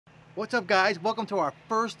What's up, guys? Welcome to our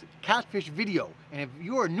first catfish video. And if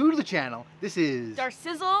you are new to the channel, this is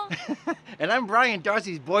Darcizzle. and I'm Brian,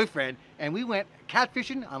 Darcy's boyfriend, and we went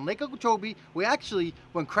catfishing on Lake Okeechobee. We actually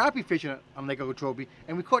went crappie fishing on Lake Okeechobee,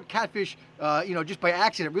 and we caught catfish, just by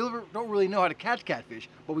accident. We don't really know how to catch catfish,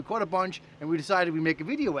 but we caught a bunch, and we decided we'd make a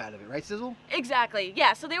video out of it, right, Sizzle? Exactly,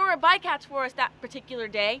 yeah, so they were a bycatch for us that particular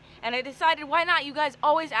day, and I decided why not? You guys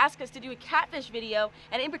always ask us to do a catfish video,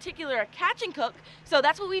 and in particular a catch and cook, so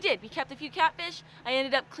that's what we did. We kept a few catfish, I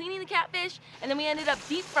ended up cleaning the catfish, and then we ended up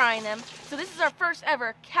deep frying them. So this is our first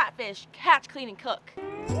ever catfish catch, clean, and cook.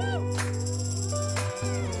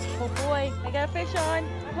 Oh boy, I got a fish on.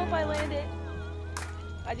 I hope I land it.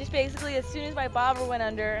 I just basically, as soon as my bobber went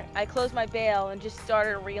under, I closed my bail and just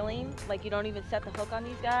started reeling. Like, you don't even set the hook on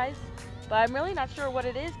these guys. But I'm really not sure what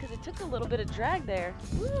it is because it took a little bit of drag there.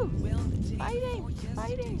 Woo! Fighting!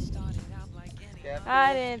 Fighting!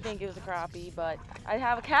 I didn't think it was a crappie, but I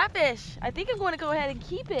have a catfish. I think I'm going to go ahead and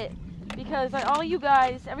keep it because like all you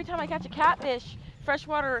guys, every time I catch a catfish,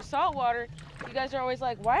 freshwater or saltwater, you guys are always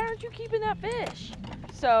like, why aren't you keeping that fish?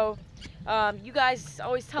 So you guys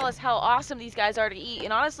always tell us how awesome these guys are to eat,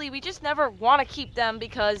 and honestly we just never want to keep them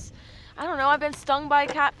because I don't know, I've been stung by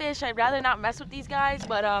catfish. I'd rather not mess with these guys,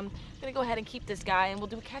 but I'm gonna go ahead and keep this guy and we'll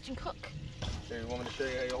do a catch and cook. So you want me to show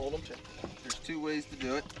you how you hold them? There's two ways to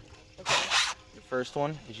do it. Okay. The first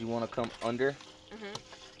one is you want to come under.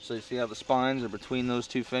 So you see how the spines are between those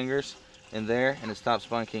two fingers and there, and the top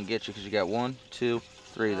spine can't get you because you got 1, 2,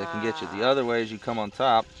 3 that can get you. The other way is you come on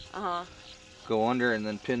top, go under, and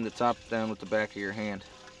then pin the top down with the back of your hand.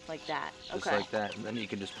 Like that. Just Okay. like that, and then you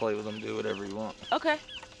can just play with them, do whatever you want. Okay.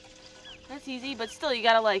 That's easy, but still you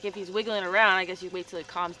gotta, like, if he's wiggling around, I guess you wait till it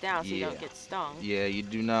calms down so you don't get stung. Yeah, you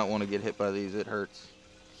do not want to get hit by these. It hurts.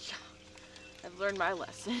 Yeah. I've learned my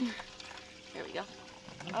lesson. There we go.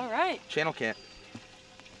 All right. Channel cat.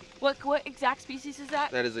 What exact species is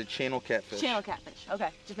that? That is a channel catfish. Channel catfish. Okay,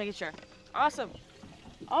 just making sure. Awesome.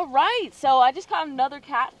 All right, so I just caught another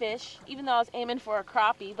catfish, even though I was aiming for a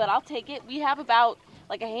crappie, but I'll take it. We have about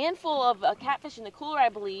like a handful of catfish in the cooler, I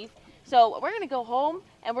believe. So we're gonna go home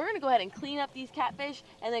and we're gonna go ahead and clean up these catfish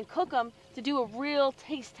and then cook them to do a real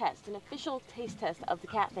taste test, an official taste test of the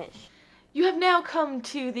catfish. You have now come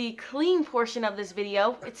to the clean portion of this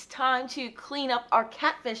video. It's time to clean up our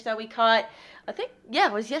catfish that we caught, I think, yeah,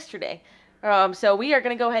 it was yesterday. So we are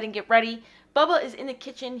gonna go ahead and get ready. Bubba is in the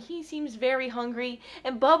kitchen. He seems very hungry.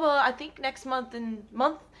 And Bubba, I think next month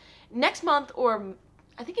or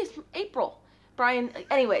I think it's April. Brian,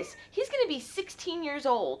 anyways, he's gonna be 16 years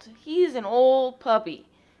old. He is an old puppy.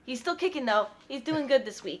 He's still kicking though. He's doing good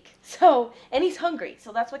this week. So, and he's hungry,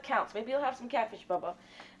 so that's what counts. Maybe you'll have some catfish, Bubba.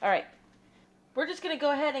 All right. We're just gonna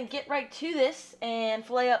go ahead and get right to this and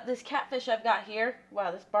fillet up this catfish I've got here.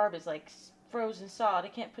 Wow, this barb is like frozen solid. I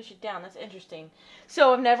can't push it down. That's interesting.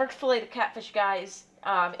 So I've never filleted a catfish, guys,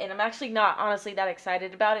 and I'm actually not honestly that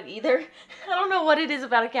excited about it either. I don't know what it is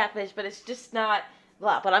about a catfish, but it's just not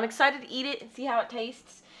blah. But I'm excited to eat it and see how it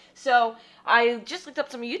tastes. So I just looked up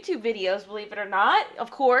some YouTube videos, believe it or not, of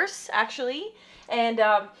course, actually, and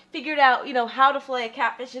figured out, how to fillet a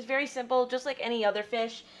catfish. Is very simple, just like any other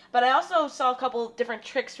fish. But I also saw a couple different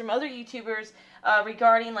tricks from other YouTubers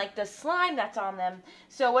regarding like the slime that's on them.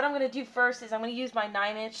 So what I'm going to do first is I'm going to use my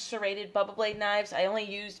 9-inch serrated Bubba Blade knives. I only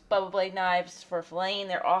use Bubba Blade knives for filleting.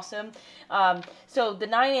 They're awesome. So the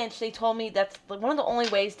 9-inch, they told me that's one of the only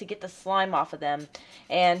ways to get the slime off of them.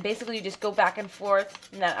 And basically you just go back and forth,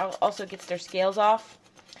 and that also gets their scales off.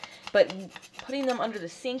 But putting them under the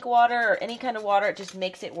sink water or any kind of water, it just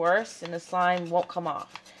makes it worse and the slime won't come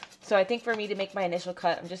off. So I think for me to make my initial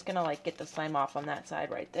cut, I'm just going to like get the slime off on that side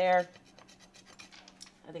right there.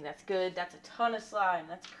 I think that's good. That's a ton of slime.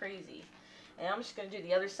 That's crazy. And I'm just going to do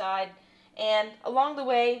the other side. And along the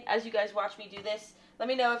way, as you guys watch me do this, let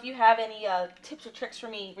me know if you have any tips or tricks for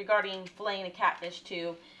me regarding filleting a catfish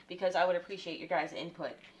too, because I would appreciate your guys'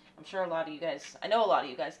 input. I'm sure a lot of you guys, I know a lot of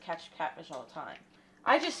you guys catch catfish all the time.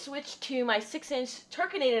 I just switched to my 6-inch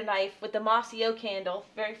Turkinator knife with the mossy oak handle,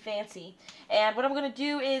 very fancy. And what I'm going to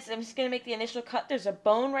do is I'm just going to make the initial cut. There's a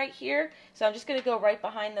bone right here, so I'm just going to go right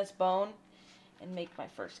behind this bone and make my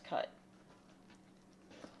first cut.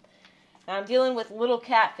 Now I'm dealing with little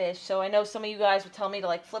catfish, so I know some of you guys would tell me to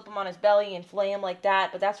like flip him on his belly and fillet him like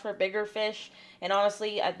that, but that's for bigger fish. And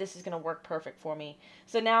honestly, this is going to work perfect for me.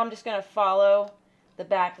 So now I'm just going to follow the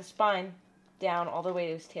back, the spine, down all the way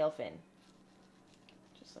to his tail fin.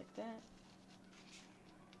 Just like that.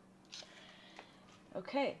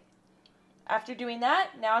 Okay. After doing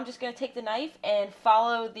that, now I'm just going to take the knife and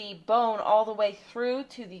follow the bone all the way through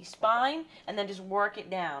to the spine and then just work it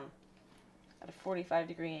down at a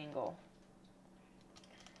 45-degree angle.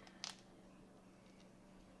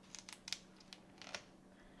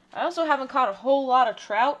 I also haven't caught a whole lot of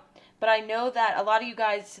trout, but I know that a lot of you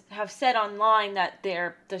guys have said online that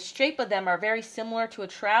the shape of them are very similar to a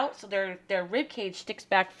trout, so their rib cage sticks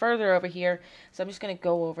back further over here. So I'm just going to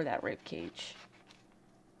go over that rib cage.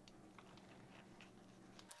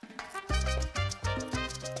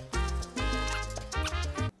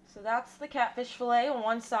 So that's the catfish fillet on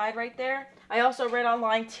one side right there. I also read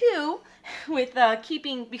online too, with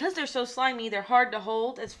because they're so slimy, they're hard to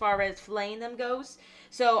hold as far as filleting them goes.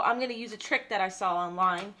 So I'm going to use a trick that I saw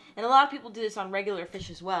online, and a lot of people do this on regular fish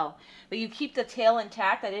as well. But you keep the tail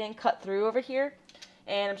intact. I didn't cut through over here,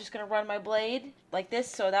 and I'm just going to run my blade like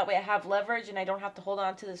this, so that way I have leverage and I don't have to hold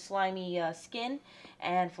on to the slimy skin,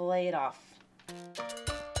 and fillet it off.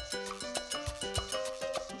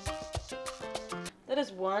 That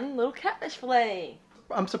is one little catfish fillet.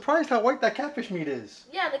 I'm surprised how white that catfish meat is.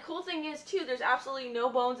 Yeah, the cool thing is too, there's absolutely no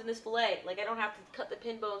bones in this fillet. Like, I don't have to cut the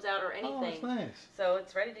pin bones out or anything. Oh, that's nice. So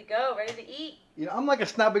it's ready to go, ready to eat. You know, I'm like a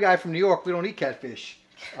snobby guy from New York. We don't eat catfish,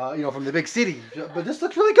 you know, from the big city. But this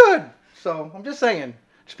looks really good. So I'm just saying,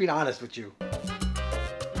 just being honest with you.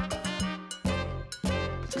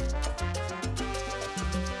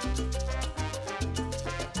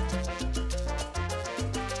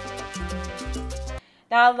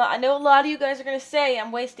 Now, I know a lot of you guys are going to say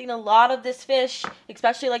I'm wasting a lot of this fish,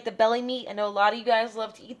 especially like the belly meat. I know a lot of you guys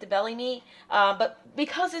love to eat the belly meat, but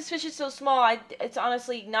because this fish is so small, it's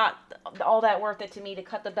honestly not all that worth it to me to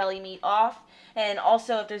cut the belly meat off. And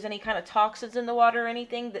also, if there's any kind of toxins in the water or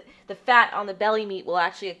anything, the fat on the belly meat will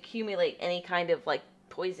actually accumulate any kind of like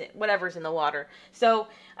poison, whatever's in the water. So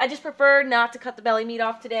I just prefer not to cut the belly meat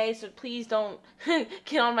off today, so please don't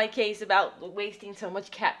get on my case about wasting so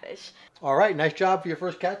much catfish. All right, nice job for your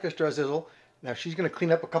first catfish, Darcizzle. Now she's going to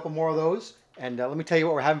clean up a couple more of those, and let me tell you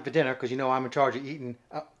what we're having for dinner, because you know I'm in charge of eating,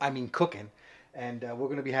 cooking. And we're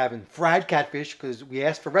going to be having fried catfish, because we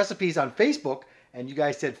asked for recipes on Facebook, and you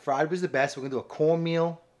guys said fried was the best. We're going to do a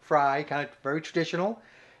cornmeal fry, kind of very traditional.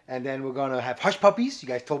 And then we're going to have hush puppies. You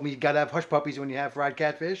guys told me you got to have hush puppies when you have fried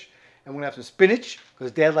catfish. And we're going to have some spinach,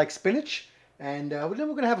 because Dad likes spinach. And then we're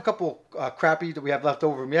going to have a couple crappie that we have left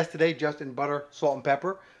over from yesterday, just in butter, salt, and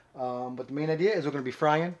pepper. But the main idea is we're going to be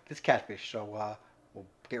frying this catfish. So we'll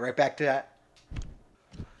get right back to that.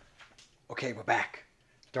 Okay, we're back.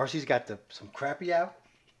 Darcy's got some crappie out,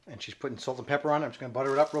 and she's putting salt and pepper on it. I'm just going to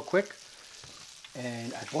butter it up real quick.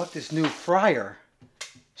 And I bought this new fryer,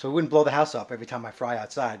 so it wouldn't blow the house up every time I fry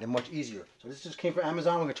outside, and much easier. So this just came from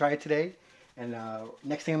Amazon. I'm going to try it today. And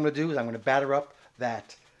next thing I'm going to do is I'm going to batter up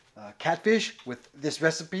that catfish with this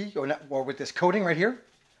recipe, or with this coating right here.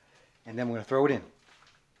 And then we're going to throw it in.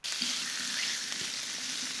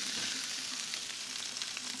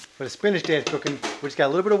 For the spinach Dad's cooking, we just got a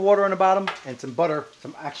little bit of water on the bottom and some butter,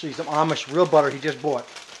 some Amish real butter he just bought.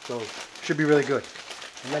 So should be really good.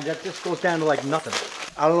 And then that just goes down to like nothing.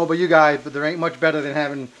 I don't know about you guys, but there ain't much better than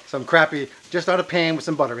having some crappie just on a pan with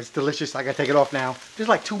some butter. It's delicious. I gotta take it off now. Just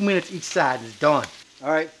like 2 minutes each side and it's done.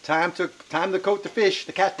 All right, time to coat the fish,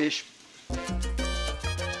 the catfish.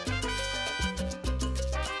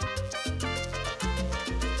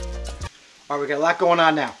 All right, we got a lot going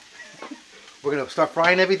on now. We're gonna start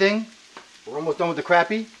frying everything. We're almost done with the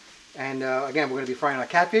crappie. And again, we're gonna be frying our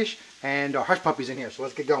catfish and our hush puppies in here. So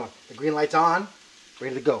let's get going. The green light's on.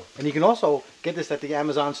 Ready to go. And you can also get this at the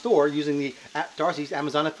Amazon store using the Darcy's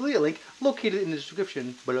Amazon affiliate link located in the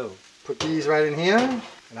description below. Put these right in here,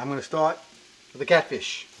 and I'm going to start with the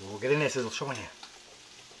catfish. We'll get in there, so it'll show in here.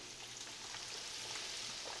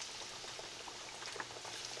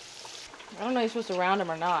 I don't know if you're supposed to round them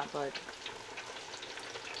or not, but...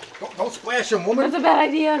 Don't splash them, woman. That's a bad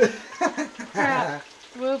idea. Crap.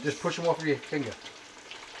 Whoops. Just push them off of your finger.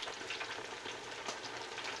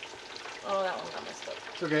 Oh, that one got messed up.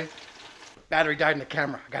 It's okay. Battery died in the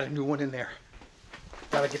camera. I got a new one in there.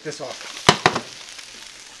 Gotta get this off.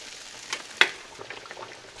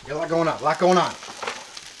 Got a lot going on. A lot going on.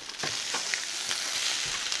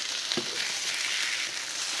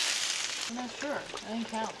 I'm not sure. I didn't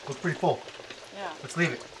count. Looks pretty full. Yeah. Let's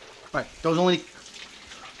leave it. All right. Those only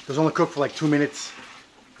cook for like 2 minutes.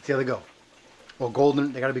 Let's see how they go. Well,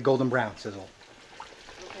 golden. They gotta be golden brown, Sizzle.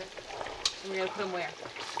 Okay. So we're gonna put them where?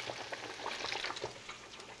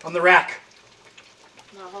 On the rack.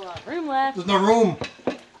 No, hold on. Room left. There's no room.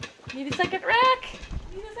 Need a second rack.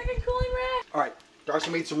 Need a second cooling rack. All right, Darcy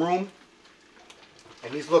made some room,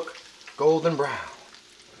 and these look golden brown.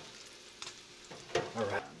 All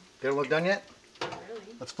right, they don't look done yet? Not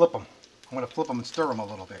really. Let's flip them. I'm gonna flip them and stir them a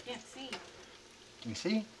little bit. Can't see. Can you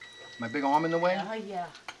see? My big arm in the way? Yeah.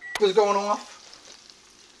 What's going off?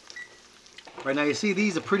 Right now you see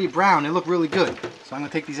these are pretty brown. They look really good. So I'm gonna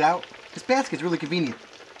take these out. This basket's really convenient.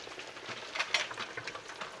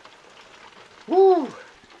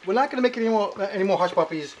 we're not gonna make any more hush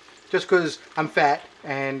puppies just because I'm fat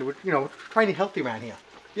and we're, you know, trying to eat healthy around here.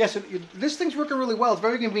 Yes, this thing's working really well. It's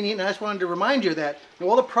very convenient, and I just wanted to remind you that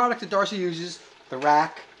all the products that Darcy uses, the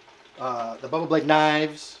rack, the bubble blade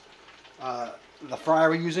knives, the fryer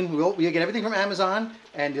we're using, we get everything from Amazon,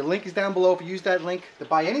 and the link is down below. If you use that link to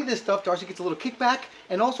buy any of this stuff, Darcy gets a little kickback,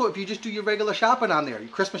 and also if you just do your regular shopping on there, your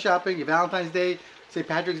Christmas shopping, your Valentine's Day, St.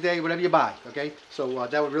 Patrick's Day, whatever you buy, okay? So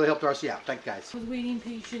that would really help Darcy out. Thanks, guys. I was waiting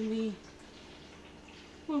patiently.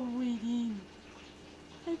 We're waiting.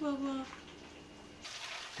 Hi, Bubba.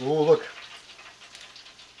 Oh, look.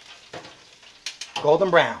 Golden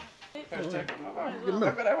brown. Switch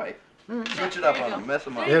it up on them, mess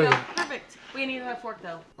them up. There you go. Perfect. We need another fork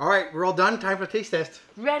though. All right, we're all done. Time for the taste test.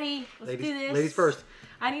 Ready? Let's do this. Ladies first.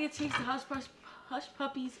 I need to taste the hush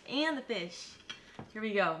puppies and the fish. Here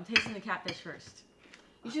we go. I'm tasting the catfish first.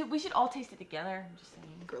 We should all taste it together. I'm just saying.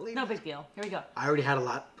 Girly. No big deal. Here we go. I already had a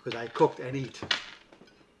lot because I cooked and eat.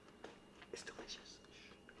 It's delicious.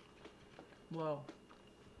 Whoa.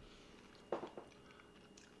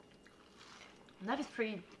 That is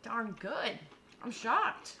pretty darn good. I'm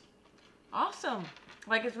shocked. Awesome.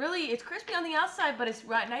 Like it's crispy on the outside, but it's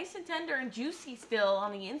nice and tender and juicy still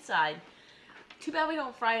on the inside. Too bad we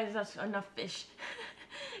don't fry enough fish.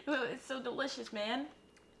 It's so delicious, man.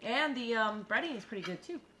 And the breading is pretty good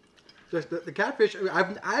too. Just the catfish,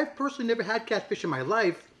 I've personally never had catfish in my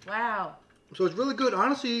life. Wow. So it's really good.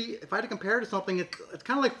 Honestly, if I had to compare it to something, it's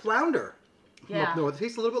kind of like flounder. Yeah. No, it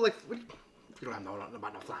tastes a little bit like, you don't know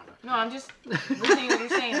about no flounder. No, I'm just listening to what you're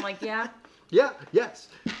saying. Like, yeah. Yeah, yes.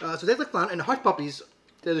 So it tastes like flounder. And the hush puppies,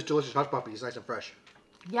 they're just delicious hush puppies, nice and fresh.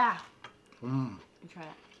 Yeah. Mmm. You try it.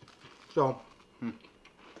 So. What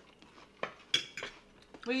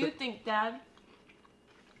do you think, Dad?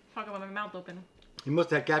 Talking about my mouth open. You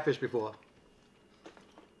must have had catfish before.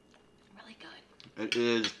 Really good. It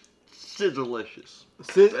is sizzlicious.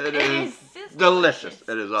 It is delicious.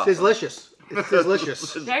 It is awesome. Sizzlicious. It's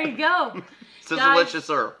sizzlicious. There you go. Sizzlicious,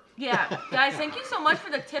 sir. Yeah, guys, thank you so much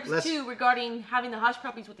for the tips too regarding having the hush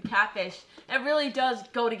puppies with the catfish. It really does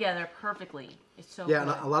go together perfectly. It's so Yeah,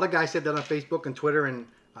 good. and a lot of guys said that on Facebook and Twitter and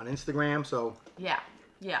on Instagram, so. Yeah.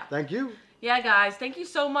 Thank you. Yeah, guys, thank you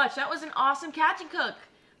so much. That was an awesome catch and cook.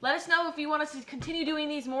 Let us know if you want us to continue doing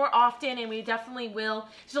these more often, and we definitely will.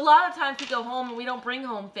 There's a lot of times we go home and we don't bring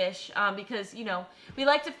home fish because, you know, we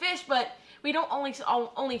like to fish, but we don't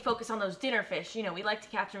only focus on those dinner fish. You know, we like to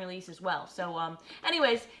catch and release as well. So,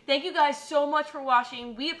 anyways, thank you guys so much for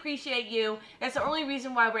watching. We appreciate you. That's the only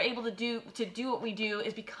reason why we're able to do what we do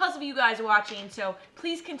is because of you guys watching. So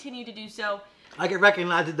please continue to do so. I get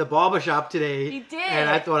recognized at the barbershop today. He did. And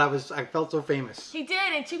I thought I felt so famous. He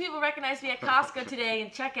did, and 2 people recognized me at Costco today in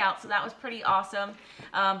checkout, so that was pretty awesome.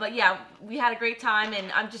 But yeah, we had a great time, and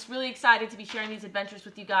I'm just really excited to be sharing these adventures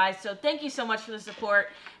with you guys. So thank you so much for the support,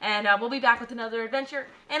 and we'll be back with another adventure.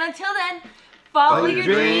 And until then, follow your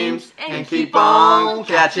dreams and keep on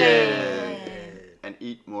catching. And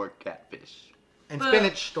eat more catfish. And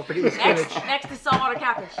spinach. Don't forget your spinach. Next is saltwater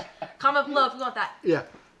catfish. Comment below if you want that. Yeah.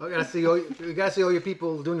 We gotta see all your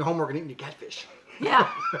people doing your homework and eating your catfish. Yeah.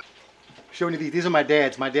 Showing you these. These are my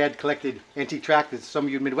dad's. My dad collected antique tractors. Some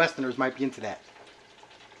of you Midwesterners might be into that.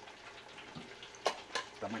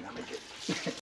 That might not make it.